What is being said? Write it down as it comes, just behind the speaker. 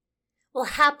Well,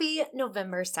 happy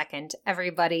November 2nd,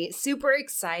 everybody. Super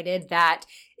excited that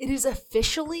it is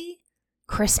officially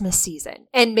Christmas season.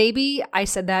 And maybe I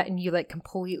said that and you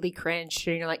completely cringed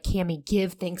and you're like, Cami,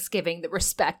 give Thanksgiving the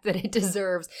respect that it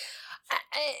deserves.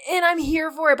 And I'm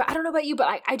here for it, but I don't know about you,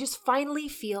 but I just finally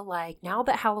feel like now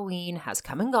that Halloween has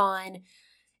come and gone,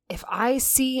 if I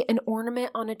see an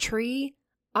ornament on a tree,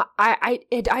 I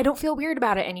don't feel weird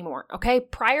about it anymore, okay?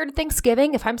 Prior to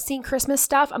Thanksgiving, if I'm seeing Christmas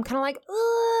stuff, I'm kind of like,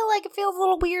 it feels a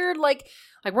little weird, like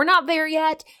we're not there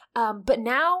yet. But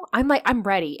now I'm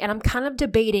ready, and I'm kind of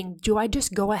debating, do I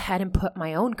just go ahead and put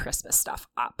my own Christmas stuff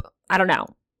up? I don't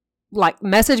know.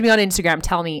 Message me on Instagram,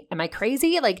 tell me, am I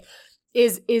crazy?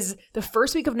 Is the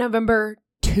first week of November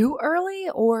too early,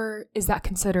 or is that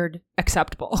considered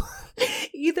acceptable?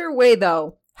 Either way,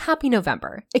 though, happy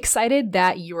November. Excited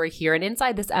that you are here. And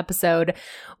inside this episode,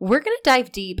 we're going to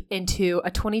dive deep into a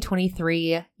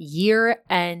 2023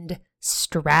 year-end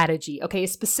strategy, okay?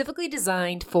 Specifically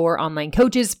designed for online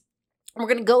coaches. We're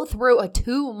going to go through a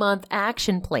 2-month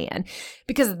action plan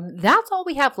because that's all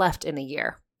we have left in the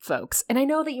year, folks. And I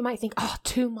know that you might think,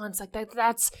 2 months,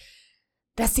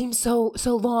 that seems so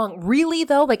long. Really,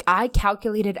 though, I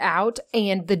calculated out,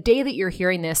 and the day that you're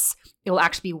hearing this, it will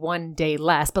actually be 1 day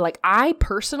less. But I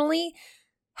personally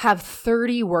have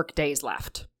 30 work days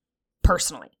left,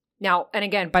 personally. Now, and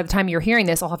again, by the time you're hearing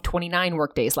this, I'll have 29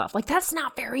 work days left. That's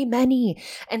not very many.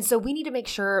 And so we need to make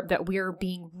sure that we're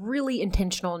being really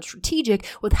intentional and strategic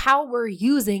with how we're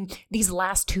using these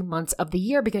last 2 months of the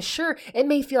year. Because sure, it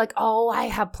may feel like, I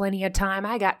have plenty of time.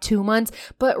 I got 2 months.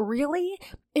 But really,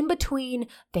 in between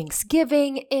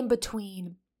Thanksgiving, in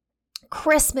between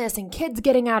Christmas and kids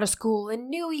getting out of school and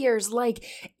New Year's,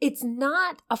 it's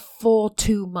not a full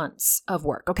 2 months of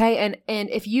work, okay? And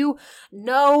if you've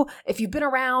been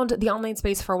around the online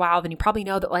space for a while, then you probably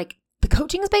know that the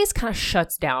coaching space kind of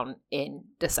shuts down in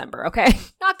December, okay?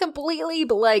 Not completely,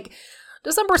 but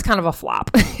December is kind of a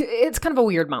flop. It's kind of a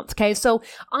weird month, okay? So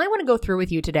I want to go through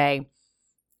with you today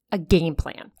a game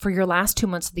plan for your last 2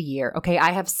 months of the year. Okay,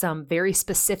 I have some very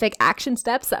specific action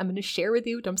steps that I'm going to share with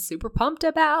you, which I'm super pumped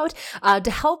about,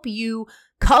 to help you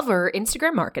cover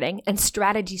Instagram marketing and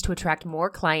strategies to attract more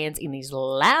clients in these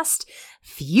last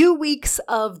few weeks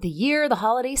of the year, the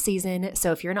holiday season.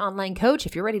 So if you're an online coach,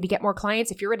 if you're ready to get more clients,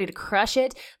 if you're ready to crush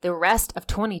it the rest of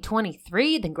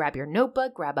 2023, then grab your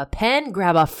notebook, grab a pen,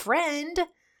 grab a friend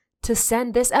to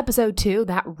send this episode to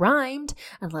that rhymed,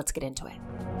 and let's get into it.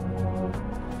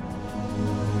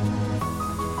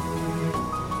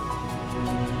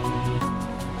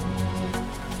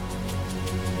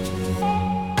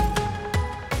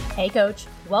 Hey coach,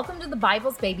 welcome to the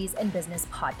Bibles, Babies, and Business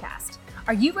podcast.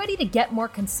 Are you ready to get more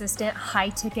consistent,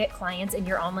 high-ticket clients in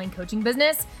your online coaching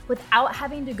business without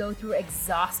having to go through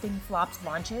exhausting flopped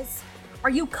launches?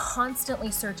 Are you constantly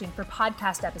searching for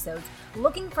podcast episodes,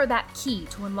 looking for that key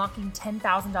to unlocking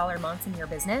 $10,000 months in your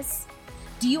business?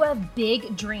 Do you have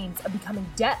big dreams of becoming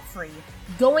debt-free,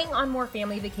 going on more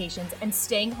family vacations, and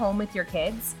staying home with your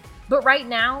kids? But right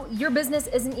now, your business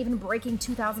isn't even breaking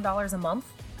 $2,000 a month?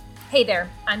 Hey there,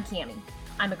 I'm Cami.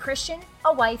 I'm a Christian,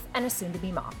 a wife, and a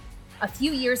soon-to-be mom. A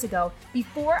few years ago,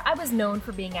 before I was known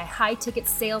for being a high-ticket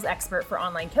sales expert for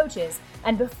online coaches,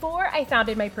 and before I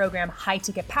founded my program High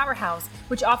Ticket Powerhouse,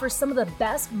 which offers some of the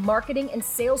best marketing and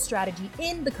sales strategy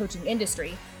in the coaching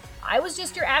industry, I was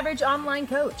just your average online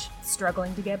coach,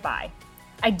 struggling to get by.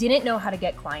 I didn't know how to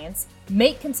get clients,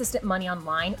 make consistent money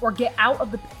online, or get out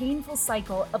of the painful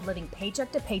cycle of living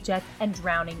paycheck to paycheck and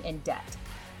drowning in debt.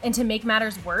 And to make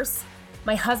matters worse,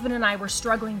 my husband and I were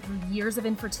struggling through years of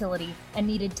infertility and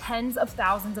needed tens of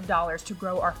thousands of dollars to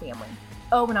grow our family.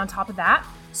 Oh, and on top of that,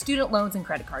 student loans and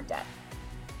credit card debt.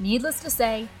 Needless to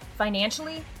say,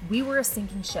 financially, we were a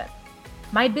sinking ship.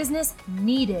 My business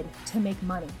needed to make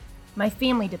money. My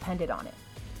family depended on it.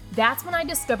 That's when I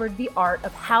discovered the art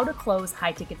of how to close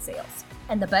high-ticket sales.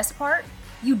 And the best part?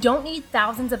 You don't need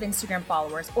thousands of Instagram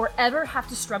followers or ever have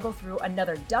to struggle through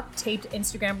another duct-taped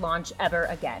Instagram launch ever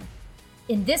again.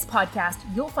 In this podcast,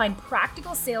 you'll find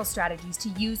practical sales strategies to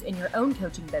use in your own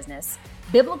coaching business,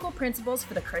 biblical principles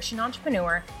for the Christian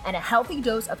entrepreneur, and a healthy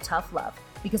dose of tough love.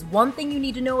 Because one thing you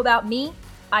need to know about me,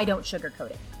 I don't sugarcoat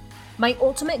it. My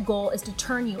ultimate goal is to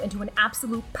turn you into an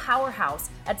absolute powerhouse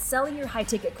at selling your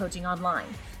high-ticket coaching online,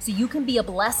 so you can be a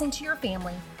blessing to your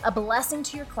family, a blessing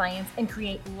to your clients, and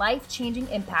create life-changing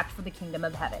impact for the kingdom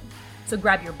of heaven. So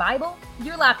grab your Bible,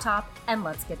 your laptop, and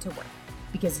let's get to work,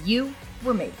 because you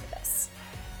were made for this.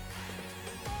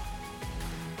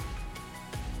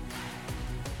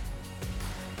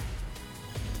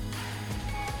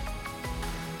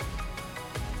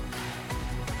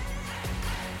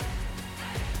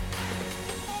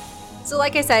 So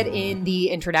like I said in the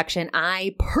introduction,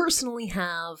 I personally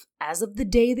have, as of the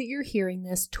day that you're hearing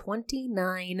this,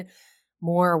 29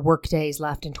 more work days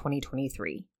left in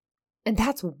 2023. And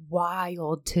that's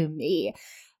wild to me.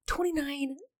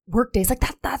 29 work days, like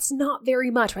that's not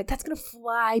very much, right? That's going to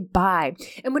fly by.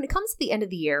 And when it comes to the end of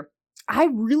the year, I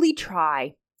really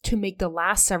try to make the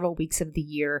last several weeks of the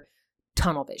year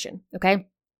tunnel vision, okay?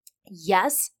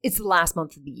 Yes, it's the last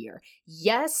month of the year.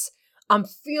 Yes, I'm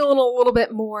feeling a little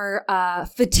bit more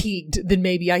fatigued than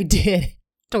maybe I did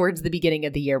towards the beginning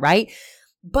of the year, right?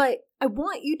 But I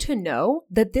want you to know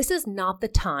that this is not the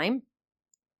time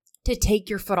to take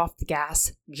your foot off the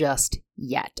gas just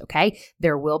yet, okay?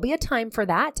 There will be a time for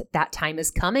that. That time is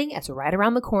coming. It's right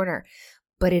around the corner.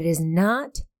 But it is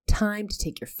not time to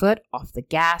take your foot off the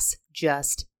gas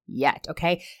just yet,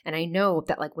 okay? And I know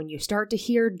that like when you start to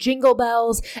hear jingle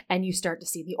bells and you start to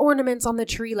see the ornaments on the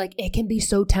tree, like it can be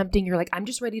so tempting. You're like, I'm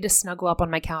just ready to snuggle up on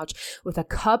my couch with a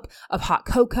cup of hot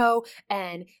cocoa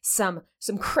and some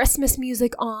Christmas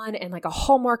music on and like a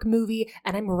Hallmark movie.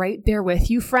 And I'm right there with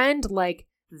you, friend. Like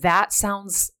that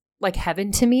sounds like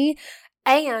heaven to me.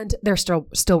 And there's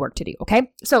still work to do,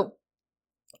 okay? So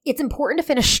it's important to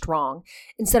finish strong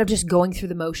instead of just going through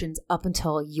the motions up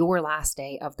until your last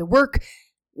day of the work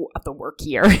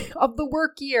year. And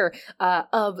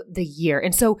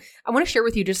so I want to share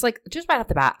with you just right off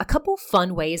the bat, a couple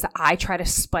fun ways that I try to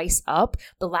spice up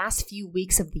the last few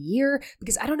weeks of the year,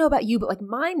 because I don't know about you, but like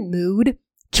my mood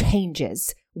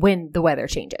changes when the weather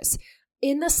changes.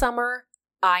 In the summer,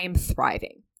 I am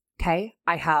thriving. Okay.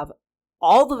 I have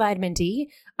all the vitamin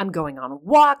D. I'm going on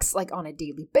walks like on a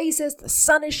daily basis. The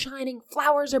sun is shining,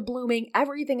 flowers are blooming,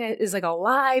 everything is like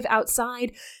alive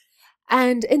outside.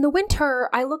 And in the winter,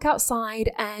 I look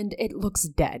outside and it looks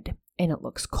dead and it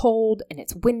looks cold and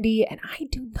it's windy and I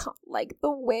do not like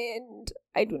the wind.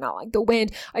 I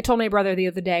told my brother the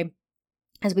other day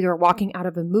as we were walking out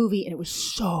of a movie and it was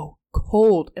so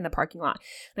cold in the parking lot.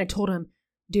 And I told him,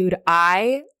 dude,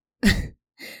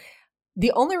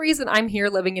 the only reason I'm here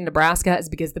living in Nebraska is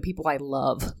because the people I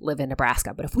love live in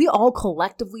Nebraska. But if we all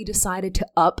collectively decided to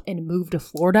up and move to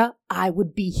Florida, I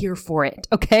would be here for it.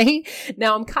 Okay.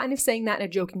 Now I'm kind of saying that in a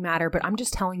joking manner, but I'm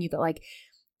just telling you that like,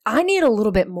 I need a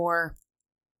little bit more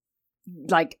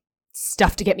like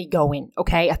stuff to get me going,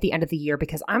 okay, at the end of the year,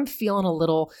 because I'm feeling a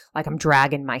little like I'm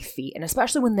dragging my feet. And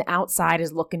especially when the outside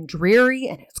is looking dreary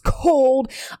and it's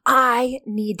cold, I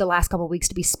need the last couple of weeks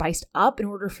to be spiced up in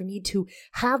order for me to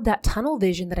have that tunnel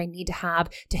vision that I need to have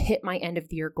to hit my end of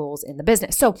the year goals in the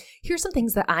business. So here's some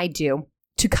things that I do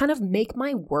to kind of make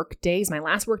my work days, my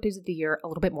last work days of the year, a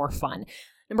little bit more fun.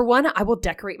 Number one, I will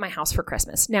decorate my house for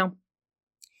Christmas. Now,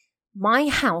 my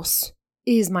house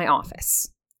is my office.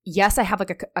 Yes, I have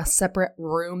like a separate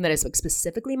room that is like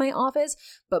specifically my office,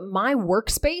 but my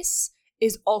workspace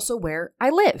is also where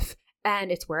I live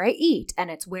and it's where I eat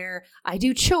and it's where I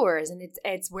do chores and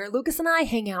it's where Lucas and I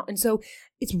hang out. And so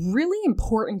it's really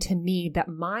important to me that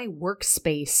my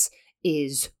workspace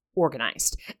is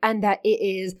organized and that it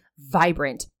is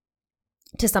vibrant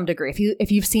to some degree.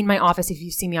 If you've seen my office, if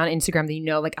you've seen me on Instagram, then you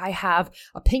know like I have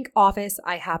a pink office.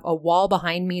 I have a wall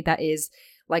behind me that is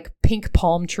like pink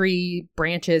palm tree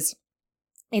branches.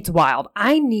 It's wild.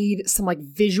 I need some like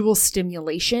visual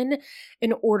stimulation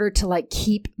in order to like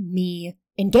keep me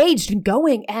engaged and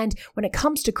going. And when it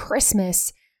comes to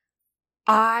Christmas,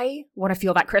 I want to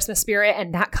feel that Christmas spirit,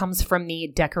 and that comes from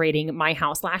me decorating my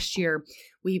house. Last year,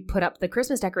 we put up the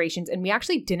Christmas decorations, and we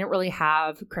actually didn't really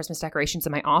have Christmas decorations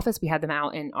in my office. We had them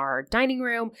out in our dining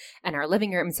room and our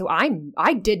living room. And so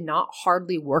I did not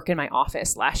hardly work in my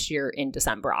office last year in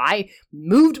December. I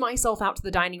moved myself out to the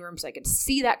dining room so I could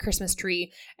see that Christmas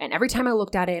tree. And every time I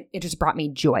looked at it, it just brought me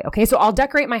joy. Okay, so I'll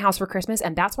decorate my house for Christmas,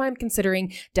 and that's why I'm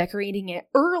considering decorating it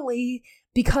early,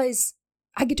 because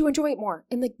I get to enjoy it more.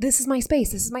 And like, this is my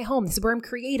space. This is my home. This is where I'm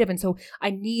creative. And so I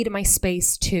need my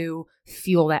space to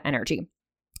fuel that energy.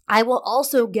 I will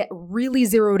also get really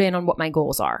zeroed in on what my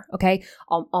goals are. Okay.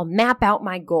 I'll map out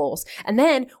my goals. And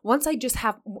then once I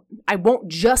won't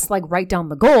just like write down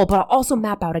the goal, but I'll also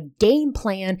map out a game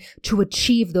plan to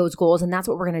achieve those goals. And that's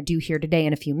what we're going to do here today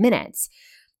in a few minutes.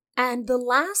 And the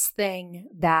last thing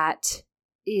that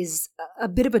is a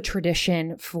bit of a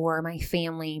tradition for my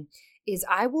family is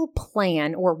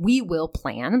we will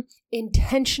plan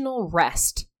intentional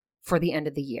rest for the end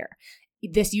of the year.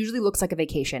 This usually looks like a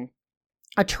vacation,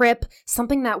 a trip,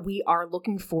 something that we are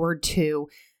looking forward to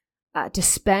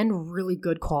spend really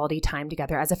good quality time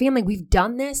together as a family. We've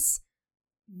done this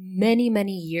many,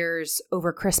 many years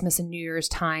over Christmas and New Year's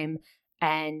time.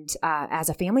 And as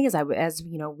a family, as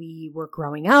we were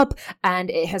growing up,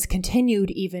 and it has continued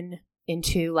even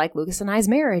into like Lucas and I's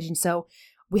marriage. And so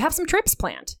we have some trips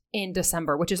planned in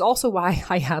December, which is also why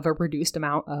I have a reduced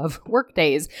amount of work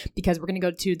days, because we're going to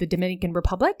go to the Dominican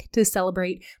Republic to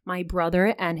celebrate my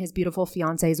brother and his beautiful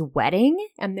fiance's wedding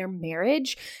and their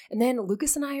marriage. And then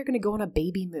Lucas and I are going to go on a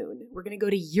baby moon. We're going to go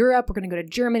to Europe. We're going to go to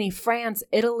Germany, France,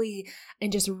 Italy,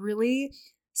 and just really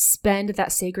spend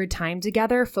that sacred time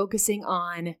together, focusing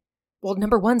on, well,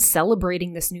 number one,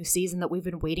 celebrating this new season that we've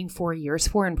been waiting for years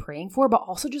for and praying for, but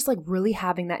also just like really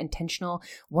having that intentional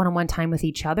one-on-one time with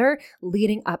each other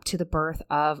leading up to the birth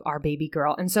of our baby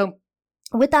girl. And so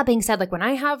with that being said, like when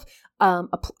I have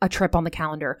a trip on the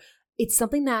calendar, it's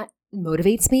something that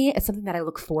motivates me. It's something that I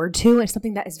look forward to. It's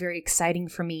something that is very exciting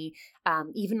for me.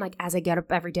 Even like as I get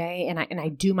up every day and I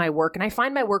do my work, and I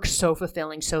find my work so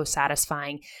fulfilling, so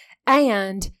satisfying,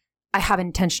 and I have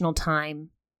intentional time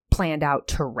planned out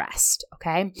to rest.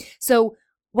 Okay. So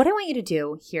what I want you to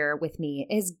do here with me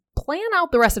is plan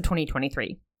out the rest of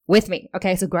 2023 with me.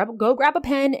 Okay. So go grab a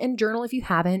pen and journal if you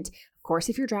haven't. Of course,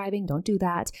 if you're driving, don't do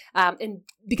that. And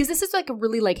because this is like a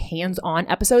really like hands-on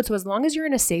episode. So as long as you're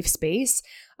in a safe space,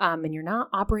 and you're not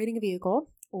operating a vehicle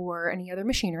or any other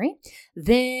machinery,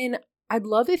 then I'd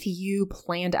love if you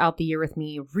planned out the year with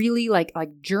me, really like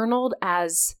journaled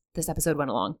as this episode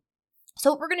went along. So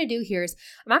what we're going to do here is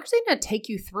I'm actually going to take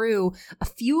you through a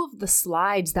few of the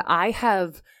slides that I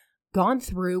have gone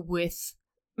through with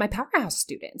my Powerhouse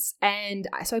students. And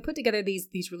so I put together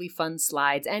these really fun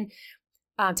slides and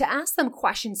to ask them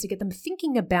questions to get them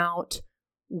thinking about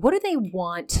what do they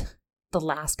want the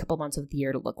last couple months of the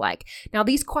year to look like. Now,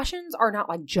 these questions are not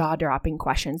like jaw-dropping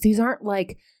questions. These aren't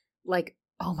like,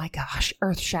 oh my gosh,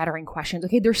 earth-shattering questions.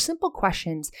 Okay, they're simple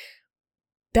questions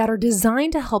that are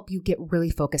designed to help you get really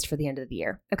focused for the end of the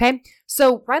year. Okay.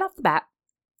 So right off the bat,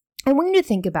 I want you to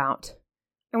think about,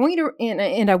 and I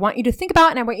want you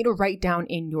to write down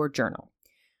in your journal,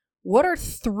 what are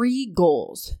 3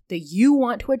 goals that you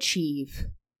want to achieve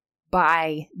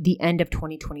by the end of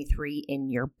 2023 in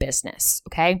your business?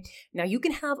 Okay. Now you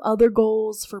can have other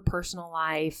goals for personal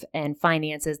life and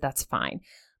finances. That's fine.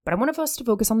 But I want us to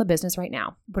focus on the business right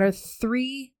now. What are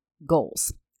 3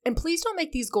 goals? And please don't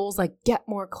make these goals like get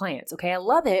more clients. Okay. I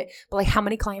love it. But like, how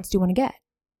many clients do you want to get?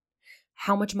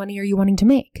 How much money are you wanting to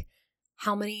make?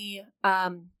 How many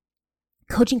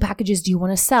coaching packages do you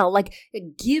want to sell? Like,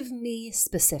 give me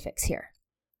specifics here.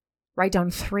 Write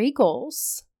down 3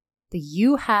 goals that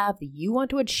you want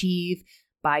to achieve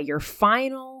by your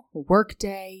final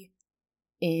workday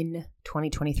in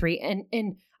 2023.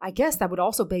 And I guess that would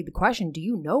also beg the question, do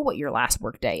you know what your last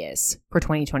workday is for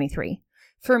 2023?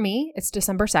 For me, it's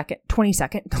December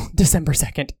 22nd. December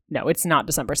 2nd. No, it's not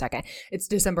December 2nd. It's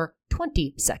December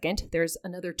 22nd. There's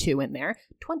another 2 in there.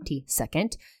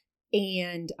 22nd.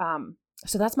 And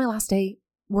so that's my last day,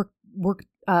 work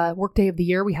day of the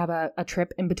year. We have a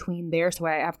trip in between there. So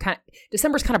I have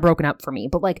December's kind of broken up for me.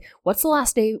 But like, what's the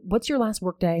last day? What's your last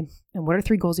work day? And what are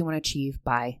 3 goals you want to achieve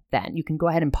by then? You can go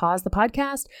ahead and pause the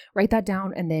podcast, write that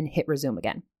down, and then hit resume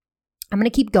again. I'm going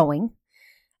to keep going.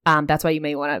 That's why you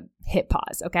may want to hit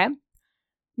pause, okay?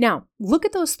 Now, look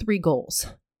at those 3 goals.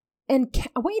 And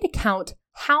I want you to count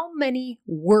how many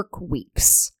work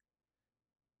weeks.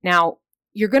 Now,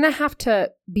 you're going to have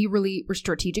to be really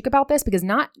strategic about this because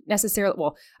not necessarily,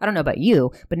 well, I don't know about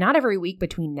you, but not every week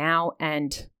between now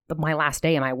and my last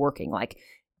day am I working. Like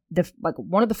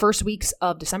one of the first weeks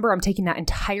of December, I'm taking that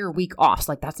entire week off.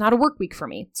 So like that's not a work week for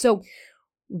me. So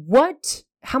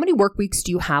how many work weeks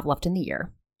do you have left in the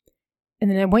year? And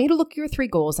then I want you to look at your 3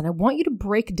 goals and I want you to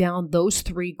break down those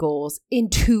 3 goals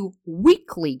into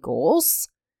weekly goals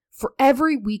for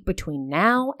every week between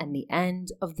now and the end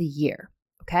of the year.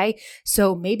 Okay.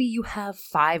 So maybe you have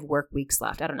 5 work weeks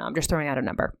left. I don't know. I'm just throwing out a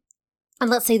number.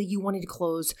 And let's say that you wanted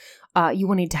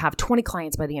to have 20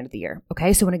 clients by the end of the year.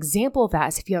 Okay. So an example of that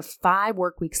is if you have 5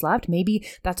 work weeks left, maybe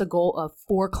that's a goal of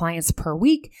 4 clients per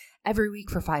week, every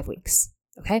week for 5 weeks.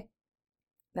 Okay.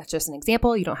 That's just an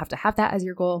example. You don't have to have that as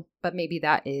your goal, but maybe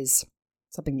that is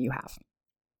something you have.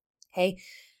 Okay.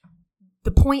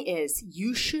 The point is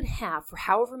you should have, for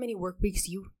however many work weeks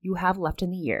you have left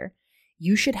in the year,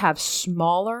 you should have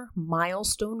smaller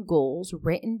milestone goals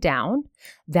written down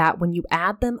that when you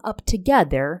add them up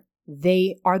together,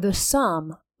 they are the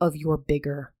sum of your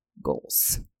bigger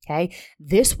goals. Okay.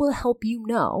 This will help you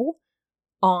know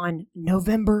on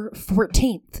November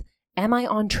 14th, am I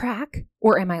on track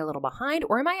or am I a little behind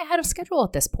or am I ahead of schedule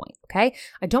at this point? Okay.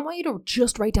 I don't want you to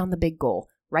just write down the big goal.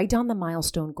 Write down the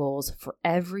milestone goals for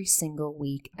every single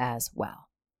week as well.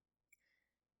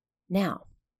 Now,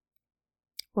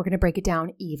 we're going to break it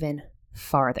down even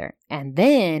farther. And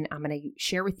then I'm going to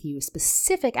share with you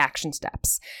specific action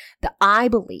steps that I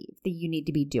believe that you need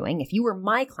to be doing. If you were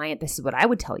my client, this is what I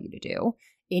would tell you to do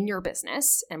in your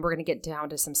business, and we're going to get down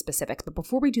to some specifics. But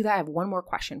before we do that, I have one more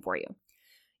question for you.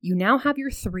 You now have your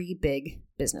 3 big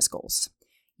business goals.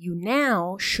 You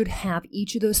now should have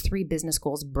each of those 3 business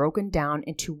goals broken down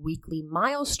into weekly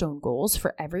milestone goals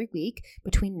for every week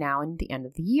between now and the end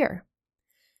of the year.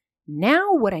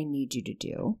 Now what I need you to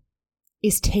do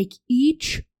is take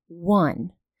each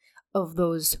one of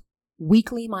those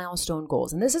weekly milestone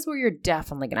goals. And this is where you're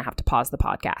definitely going to have to pause the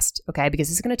podcast, okay? Because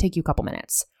it's going to take you a couple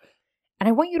minutes. And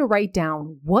I want you to write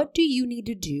down, what do you need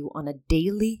to do on a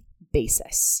daily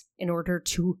basis in order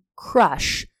to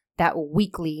crush that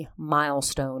weekly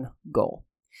milestone goal?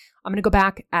 I'm going to go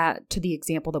back to the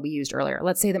example that we used earlier.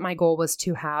 Let's say that my goal was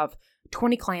to have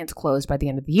 20 clients closed by the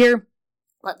end of the year.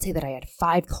 Let's say that I had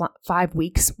 5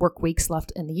 weeks, work weeks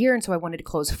left in the year. And so I wanted to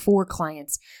close 4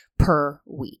 clients per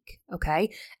week. Okay.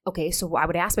 So I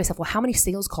would ask myself, well, how many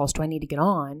sales calls do I need to get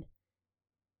on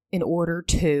in order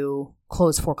to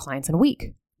close 4 clients in a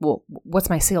week? Well, what's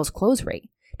my sales close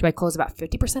rate? Do I close about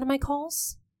 50% of my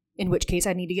calls? In which case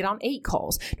I need to get on 8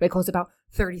 calls. Do I close about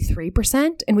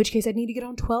 33%? In which case I need to get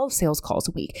on 12 sales calls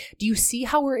a week. Do you see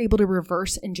how we're able to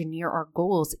reverse engineer our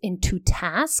goals into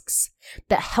tasks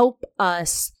that help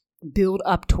us build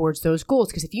up towards those goals?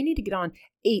 Because if you need to get on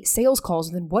 8 sales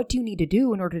calls, then what do you need to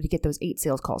do in order to get those 8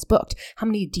 sales calls booked? How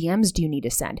many DMs do you need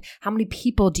to send? How many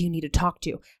people do you need to talk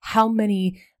to? How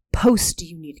many posts do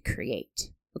you need to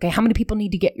create? Okay, how many people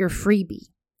need to get your freebie?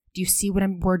 Do you see what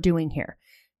we're doing here?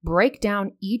 Break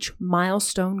down each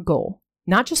milestone goal,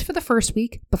 not just for the first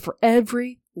week, but for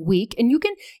every week. And you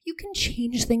can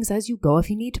change things as you go. If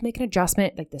you need to make an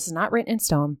adjustment, like this is not written in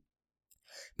stone,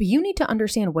 but you need to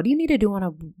understand, what do you need to do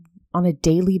on a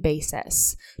daily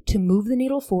basis to move the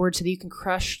needle forward so that you can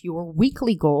crush your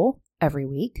weekly goal every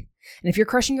week. And if you're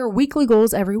crushing your weekly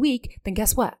goals every week, then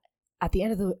guess what? At the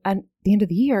end of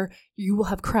the year, you will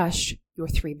have crushed your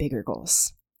 3 bigger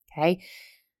goals. Okay.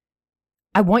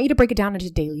 I want you to break it down into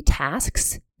daily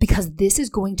tasks, because this is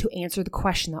going to answer the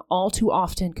question that all too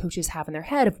often coaches have in their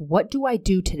head of, what do I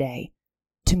do today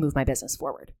to move my business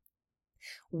forward?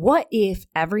 What if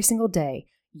every single day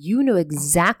you knew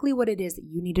exactly what it is that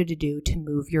you needed to do to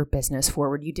move your business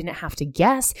forward? You didn't have to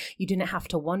guess. You didn't have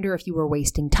to wonder if you were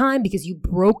wasting time, because you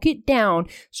broke it down,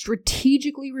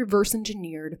 strategically reverse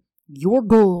engineered your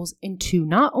goals into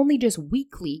not only just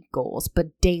weekly goals,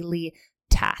 but daily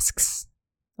tasks.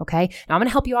 Okay. Now I'm going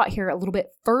to help you out here a little bit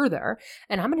further,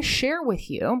 and I'm going to share with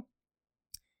you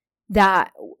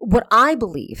that what I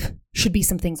believe should be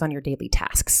some things on your daily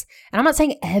tasks. And I'm not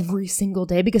saying every single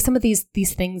day, because some of these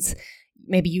things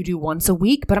maybe you do once a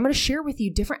week, but I'm going to share with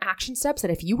you different action steps that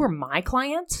if you were my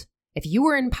client, if you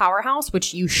were in Powerhouse,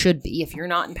 which you should be, if you're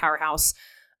not in Powerhouse,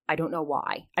 I don't know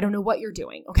why. I don't know what you're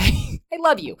doing. Okay. I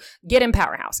love you. Get in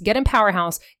Powerhouse. Get in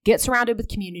Powerhouse. Get surrounded with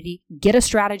community. Get a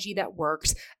strategy that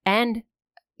works, and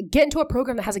get into a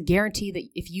program that has a guarantee that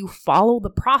if you follow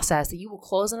the process, that you will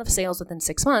close enough sales within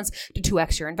 6 months to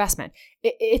 2x your investment.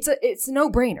 It's a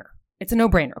no-brainer. It's a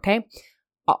no-brainer. Okay.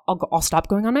 I'll stop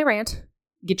going on my rant.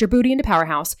 Get your booty into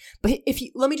Powerhouse. But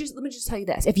let me just tell you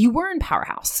this. If you were in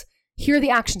Powerhouse, here are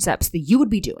the action steps that you would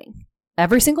be doing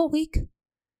every single week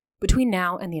between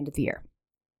now and the end of the year.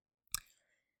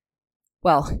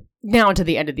 Well, now until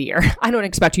the end of the year. I don't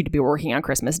expect you to be working on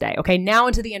Christmas Day. Okay. Now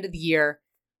until the end of the year,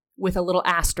 with a little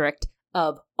asterisk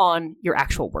of on your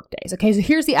actual work days. Okay, so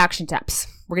here's the action steps.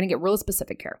 We're going to get real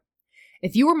specific here.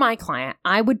 If you were my client,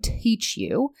 I would teach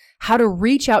you how to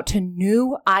reach out to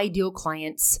new ideal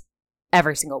clients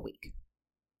every single week.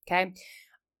 Okay,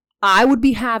 I would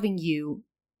be having you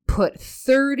put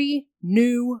 30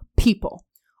 new people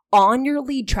on your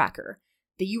lead tracker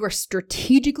that you are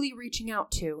strategically reaching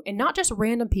out to, and not just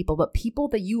random people, but people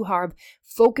that you have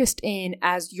focused in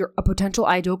as a potential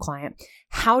ideal client,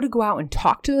 how to go out and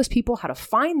talk to those people, how to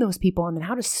find those people, and then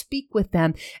how to speak with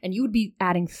them. And you would be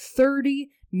adding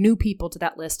 30 new people to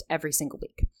that list every single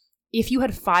week. If you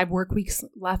had 5 work weeks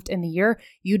left in the year,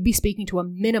 you'd be speaking to a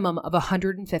minimum of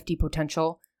 150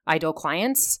 potential ideal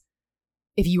clients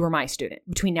if you were my student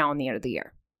between now and the end of the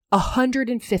year.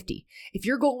 150. If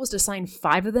your goal was to sign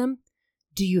 5 of them,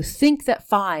 do you think that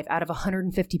 5 out of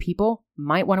 150 people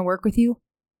might want to work with you?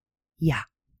 Yeah.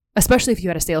 Especially if you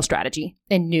had a sales strategy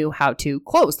and knew how to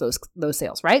close those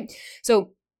sales, right?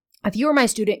 So if you were my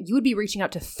student, you would be reaching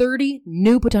out to 30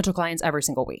 new potential clients every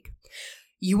single week.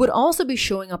 You would also be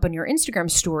showing up on your Instagram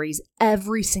stories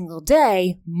every single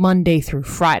day, Monday through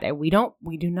Friday. We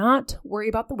do not worry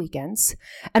about the weekends.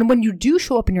 And when you do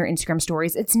show up in your Instagram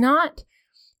stories, it's not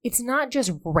it's not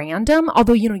just random,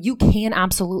 although, you can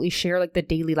absolutely share like the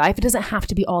daily life. It doesn't have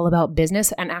to be all about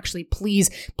business. And actually, please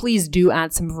do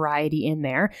add some variety in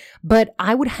there. But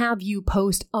I would have you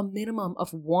post a minimum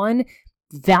of one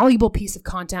valuable piece of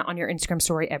content on your Instagram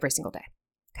story every single day.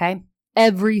 Okay.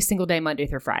 Every single day, Monday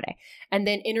through Friday. And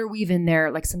then interweave in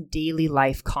there like some daily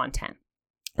life content.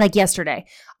 Like yesterday,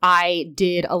 I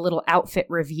did a little outfit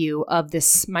review of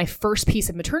my first piece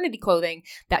of maternity clothing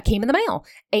that came in the mail,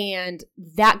 and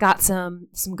that got some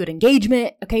good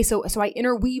engagement. Okay, so I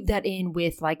interweave that in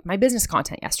with like my business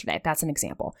content yesterday. That's an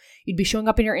example. You'd be showing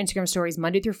up in your Instagram stories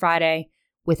Monday through Friday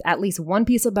with at least one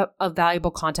piece of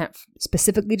valuable content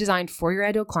specifically designed for your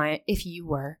ideal client if you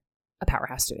were a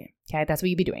powerhouse student. Okay, that's what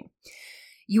you'd be doing.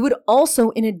 You would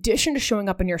also, in addition to showing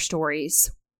up in your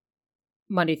stories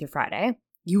Monday through Friday,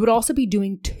 you would also be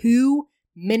doing 2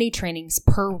 mini trainings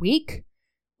per week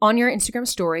on your Instagram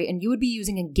story, and you would be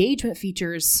using engagement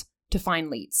features to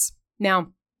find leads.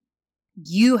 Now,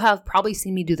 you have probably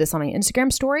seen me do this on my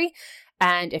Instagram story,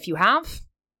 and if you have,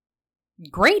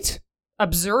 great.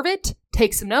 Observe it,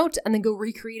 take some notes, and then go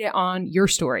recreate it on your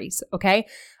stories, okay?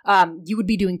 You would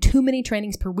be doing 2 mini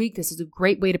trainings per week. This is a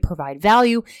great way to provide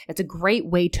value. It's a great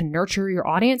way to nurture your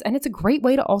audience, and it's a great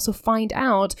way to also find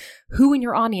out who in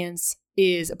your audience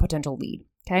is a potential lead,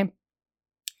 okay?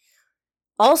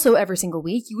 Also, every single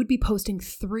week, you would be posting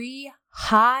 3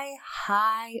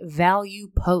 high value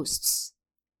posts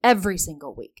every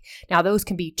single week. Now, those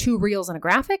can be 2 reels and a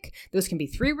graphic. Those can be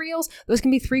 3 reels. Those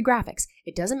can be 3 graphics.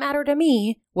 It doesn't matter to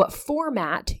me what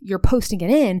format you're posting it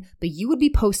in, but you would be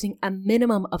posting a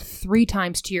minimum of 3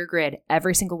 times to your grid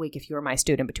every single week if you were my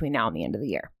student between now and the end of the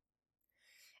year.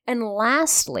 And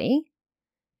lastly,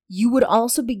 you would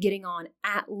also be getting on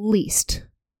at least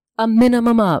a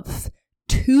minimum of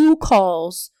 2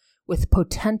 calls with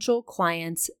potential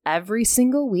clients every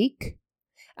single week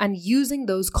and using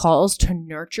those calls to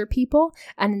nurture people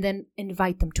and then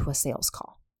invite them to a sales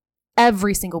call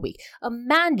every single week.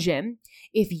 Imagine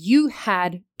if you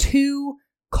had 2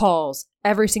 calls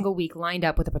every single week lined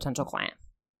up with a potential client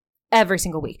every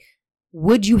single week.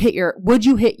 Would you hit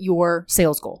your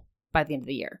sales goal by the end of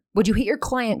the year? Would you hit your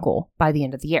client goal by the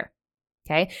end of the year?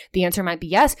 Okay. The answer might be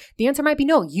yes. The answer might be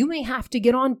no. You may have to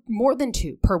get on more than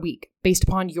 2 per week based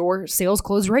upon your sales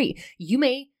close rate. You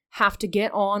may have to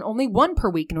get on only 1 per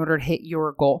week in order to hit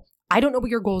your goal. I don't know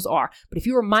what your goals are, but if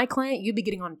you were my client, you'd be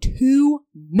getting on 2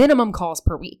 minimum calls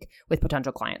per week with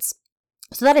potential clients.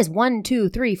 So that is 1, 2,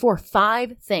 3, 4,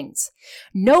 5 things.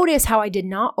 Notice how I did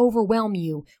not overwhelm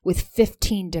you with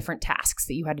 15 different tasks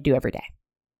that you had to do every day.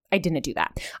 I didn't do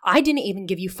that. I didn't even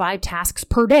give you 5 tasks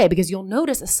per day because you'll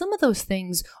notice that some of those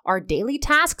things are daily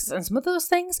tasks and some of those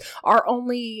things are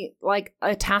only like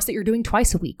a task that you're doing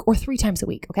twice a week or 3 times a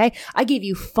week, okay? I gave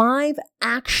you 5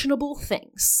 actionable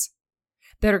things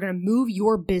that are going to move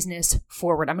your business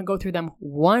forward. I'm going to go through them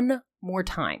one more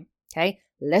time, okay?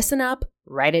 Listen up,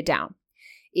 write it down.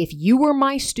 If you were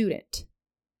my student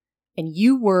and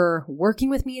you were working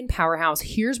with me in Powerhouse,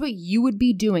 here's what you would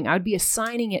be doing. I would be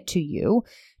assigning it to you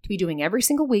to be doing every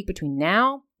single week between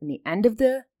now and the end of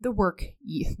the work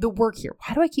year.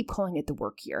 Why do I keep calling it the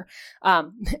work year?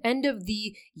 End of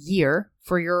the year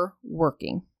for your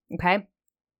working, okay?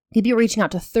 You'd be reaching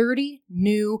out to 30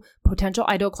 new potential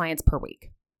ideal clients per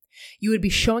week. You would be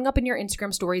showing up in your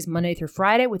Instagram stories Monday through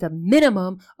Friday with a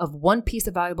minimum of 1 piece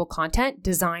of valuable content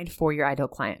designed for your ideal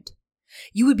client.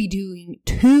 You would be doing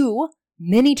 2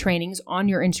 mini trainings on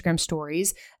your Instagram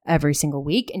stories every single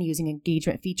week and using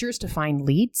engagement features to find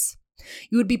leads.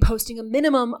 You would be posting a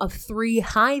minimum of 3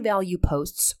 high-value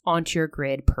posts onto your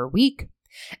grid per week.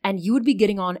 And you would be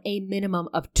getting on a minimum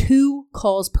of 2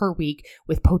 calls per week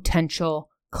with potential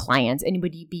clients. And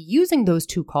would you be using those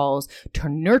 2 calls to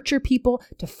nurture people,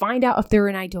 to find out if they're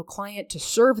an ideal client, to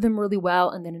serve them really well,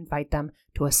 and then invite them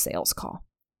to a sales call.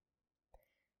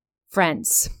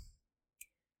 Friends,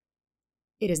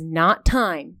 it is not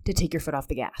time to take your foot off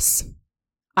the gas.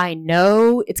 I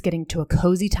know it's getting to a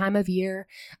cozy time of year.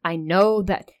 I know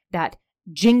that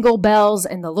jingle bells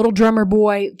and the little drummer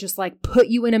boy just like put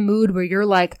you in a mood where you're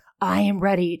like, I am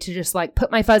ready to just like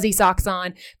put my fuzzy socks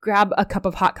on, grab a cup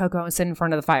of hot cocoa and sit in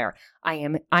front of the fire. I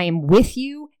am with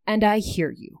you and I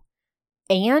hear you.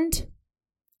 And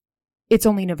it's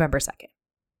only November 2nd.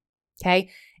 Okay?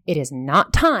 It is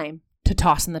not time to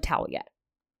toss in the towel yet.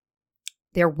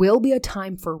 There will be a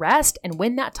time for rest, and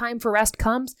when that time for rest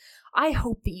comes, I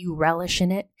hope that you relish in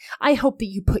it. I hope that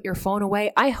you put your phone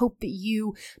away. I hope that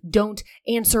you don't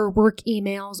answer work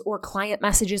emails or client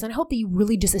messages. And I hope that you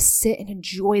really just sit and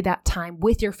enjoy that time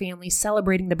with your family,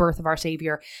 celebrating the birth of our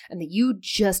Savior, and that you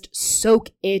just soak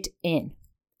it in.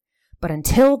 But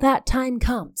until that time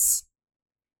comes,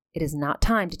 it is not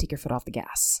time to take your foot off the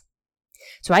gas.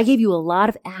 So I gave you a lot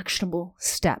of actionable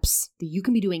steps that you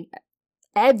can be doing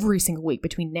every single week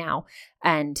between now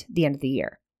and the end of the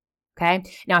year. Okay.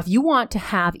 Now, if you want to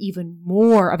have even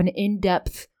more of an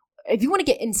in-depth, if you want to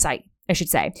get insight, I should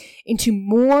say, into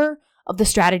more of the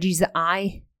strategies that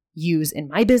I use in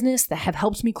my business that have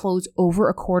helped me close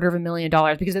over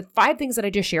 $250,000, because the 5 things that I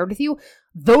just shared with you,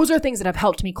 those are things that have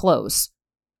helped me close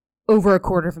over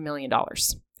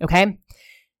 $250,000. Okay.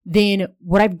 Then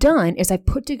what I've done is I've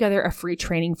put together a free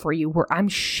training for you where I'm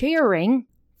sharing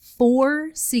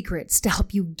 4 secrets to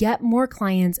help you get more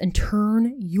clients and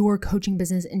turn your coaching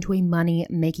business into a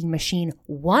money-making machine.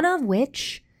 One of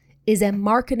which is a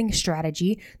marketing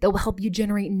strategy that will help you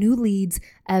generate new leads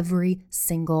every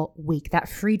single week. That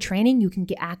free training, you can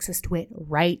get access to it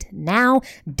right now.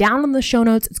 Down in the show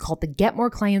notes, it's called the Get More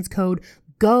Clients Code.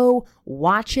 Go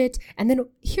watch it. And then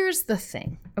here's the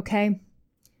thing, okay?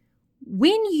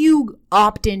 When you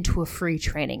opt into a free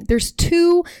training, there's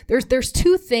two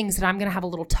things that I'm going to have a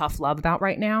little tough love about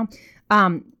right now.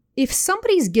 If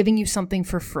somebody's giving you something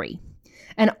for free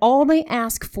and all they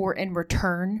ask for in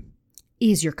return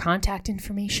is your contact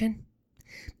information,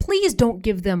 please don't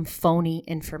give them phony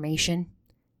information.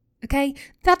 Okay?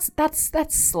 That's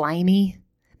slimy.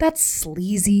 That's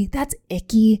sleazy. That's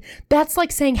icky. That's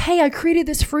like saying, hey, I created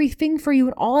this free thing for you,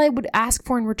 and all I would ask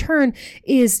for in return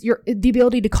is the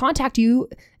ability to contact you,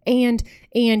 and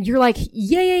you're like,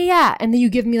 yeah. And then you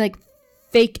give me like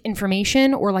fake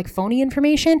information or like phony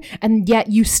information, and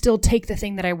yet you still take the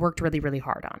thing that I worked really, really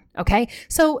hard on. Okay.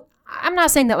 So I'm not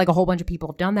saying that like a whole bunch of people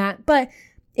have done that, but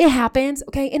it happens,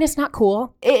 okay? And it's not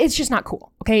cool. It's just not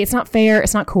cool, okay? It's not fair.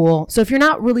 It's not cool. So if you're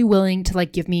not really willing to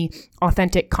like give me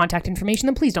authentic contact information,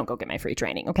 then please don't go get my free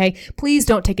training, okay? Please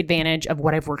don't take advantage of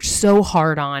what I've worked so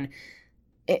hard on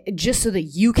just so that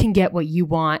you can get what you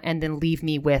want and then leave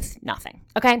me with nothing,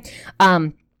 okay?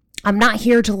 I'm not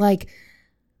here to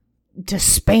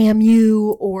spam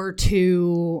you or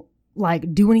to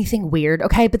like do anything weird,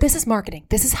 okay? But this is marketing.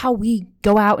 This is how we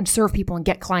go out and serve people and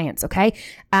get clients, okay?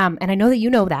 And I know that you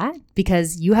know that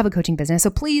because you have a coaching business. So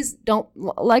please don't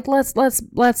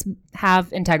let's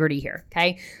have integrity here,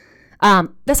 okay?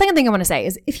 The second thing I want to say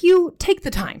is if you take the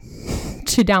time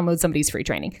to download somebody's free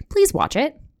training, please watch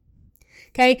it.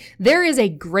 Okay? There is a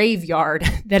graveyard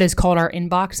that is called our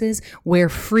inboxes where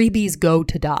freebies go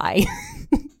to die.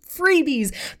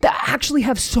 Freebies that actually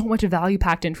have so much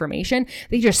value-packed information.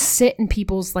 They just sit in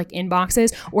people's like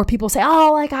inboxes, or people say,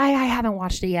 oh, like I haven't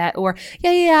watched it yet, or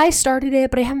yeah, I started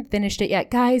it, but I haven't finished it yet.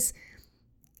 Guys,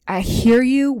 I hear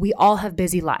you. We all have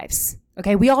busy lives.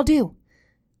 Okay, we all do.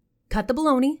 Cut the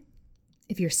baloney.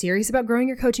 If you're serious about growing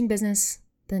your coaching business,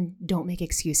 then don't make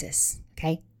excuses.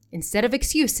 Okay, instead of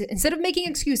making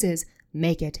excuses,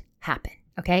 make it happen.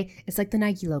 Okay, it's like the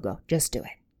Nike logo. Just do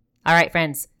it. All right,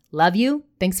 friends. Love you.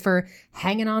 Thanks for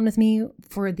hanging on with me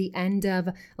for the end of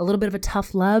a little bit of a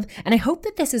tough love. And I hope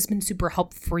that this has been super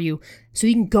helpful for you so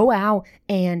you can go out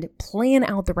and plan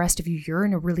out the rest of your year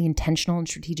in a really intentional and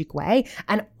strategic way,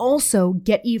 and also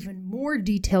get even more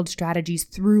detailed strategies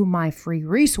through my free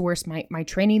resource, my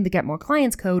training, the Get More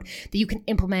Clients Code, that you can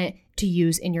implement to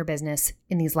use in your business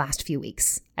in these last few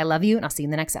weeks. I love you, and I'll see you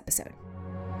in the next episode.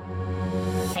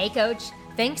 Hey, Coach.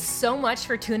 Thanks so much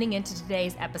for tuning into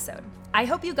today's episode. I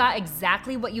hope you got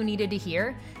exactly what you needed to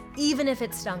hear, even if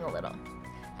it stung a little.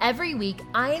 Every week,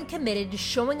 I am committed to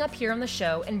showing up here on the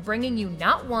show and bringing you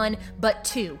not 1, but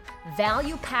 2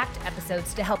 value-packed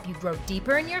episodes to help you grow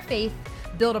deeper in your faith,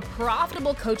 build a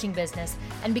profitable coaching business,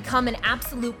 and become an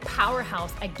absolute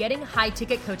powerhouse at getting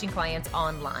high-ticket coaching clients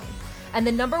online. And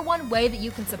the number 1 way that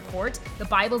you can support the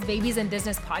Bibles, Babies, and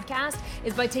Business podcast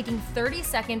is by taking 30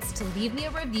 seconds to leave me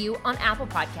a review on Apple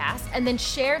Podcasts and then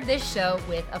share this show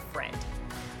with a friend.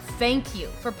 Thank you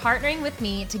for partnering with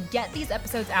me to get these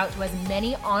episodes out to as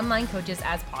many online coaches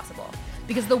as possible,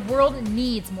 because the world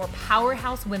needs more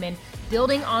powerhouse women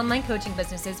building online coaching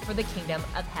businesses for the kingdom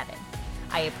of heaven.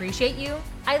 I appreciate you,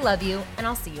 I love you, and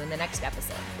I'll see you in the next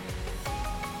episode.